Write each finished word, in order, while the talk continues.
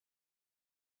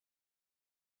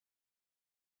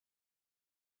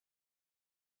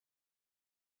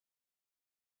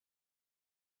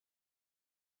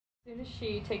As soon as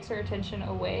she takes her attention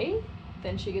away,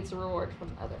 then she gets a reward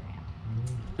from the other hand.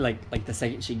 Like the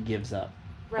second she gives up,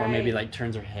 Right. or maybe like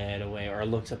turns her head away or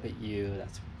looks up at you.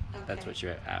 That's Okay. what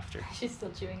you're after. She's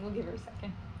still chewing. We'll give her a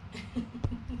second.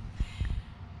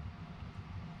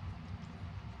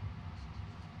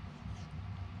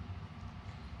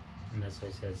 And that's why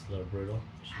I said it's a little brutal.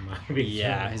 She might be.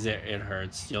 Yeah, it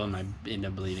hurts. You'll end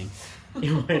up bleeding.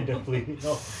 You might end up bleeding.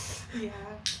 Oh. Yeah.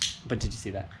 But did you see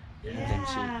that? Yeah. Then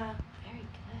she- Very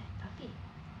good, puppy.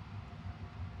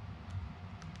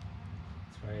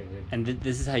 That's right. It, And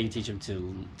this is how you teach them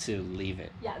to leave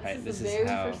it. Yeah, this right? is the very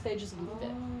first stage is leave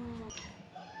it.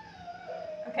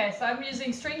 Okay, so I'm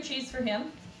using string cheese for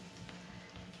him.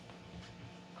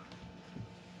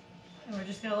 And we're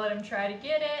just gonna let him try to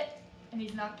get it. And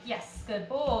he's not, yes, good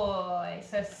boy.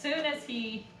 So as soon as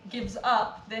he gives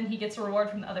up, then he gets a reward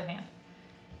from the other hand.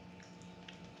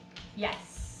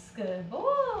 Yes, good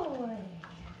boy.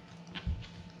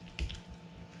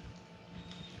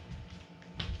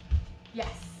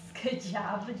 Yes, good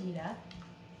job, Vegeta.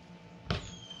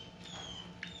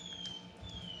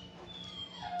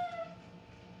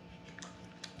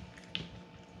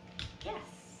 Yes,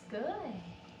 good.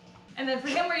 And then for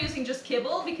him, we're using just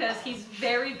kibble because he's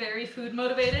very, very food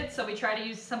motivated. So we try to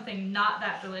use something not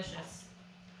that delicious.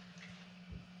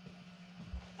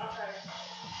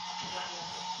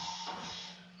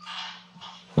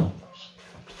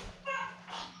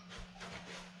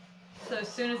 So as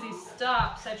soon as he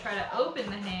stops, I try to open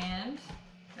the hand.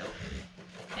 Nope.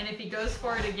 And if he goes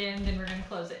for it again, then we're gonna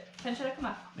close it. Kenshiro, come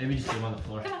on. Maybe just put him on the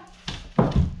floor. Come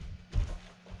on.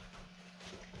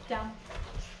 Down.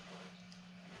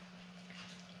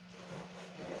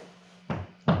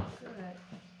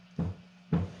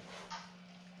 Good.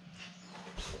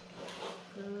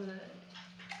 Good.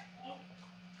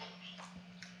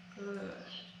 Good.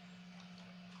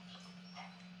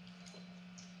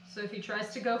 So if he tries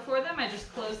to go for them, I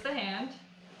just close the hand.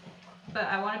 But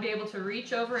I want to be able to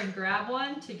reach over and grab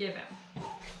one to give him.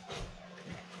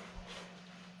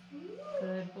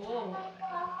 Good boy.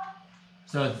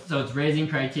 So it's raising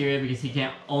criteria because he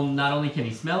can't. Not only can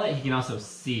he smell it, he can also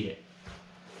see it,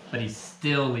 but he's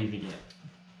still leaving it.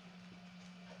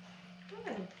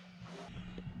 Good.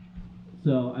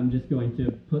 So I'm just going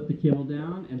to put the kibble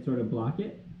down and sort of block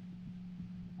it.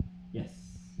 Yes.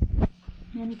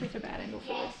 Man, you picked a bad angle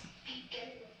for this.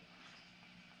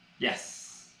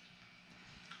 Yes.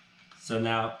 So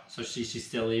now, she's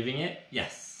still leaving it.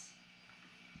 Yes.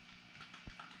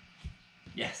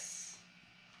 Yes.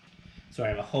 So I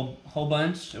have a whole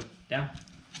bunch. Oh, down.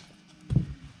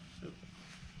 Oh,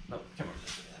 no, come on.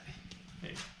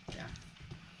 There you go. Down.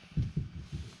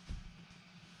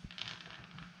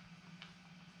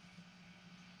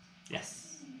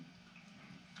 Yes.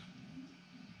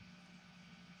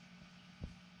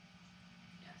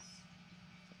 Yes.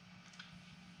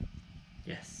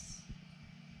 Yes.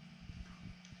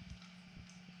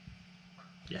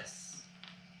 Yes.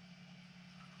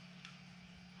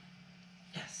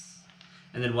 Yes.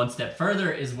 And then one step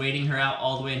further is waiting her out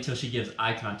all the way until she gives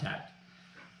eye contact.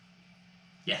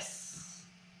 Yes.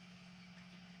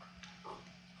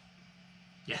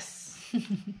 Yes.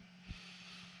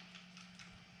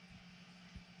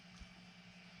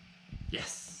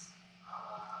 Yes.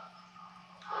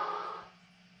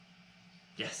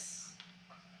 Yes.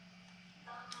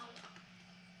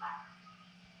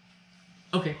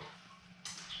 Okay.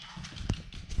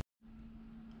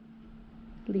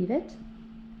 Leave it.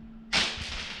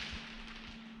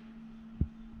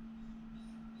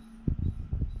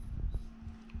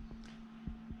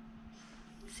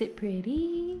 Sit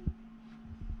pretty.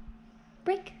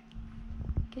 Break.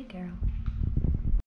 Good girl.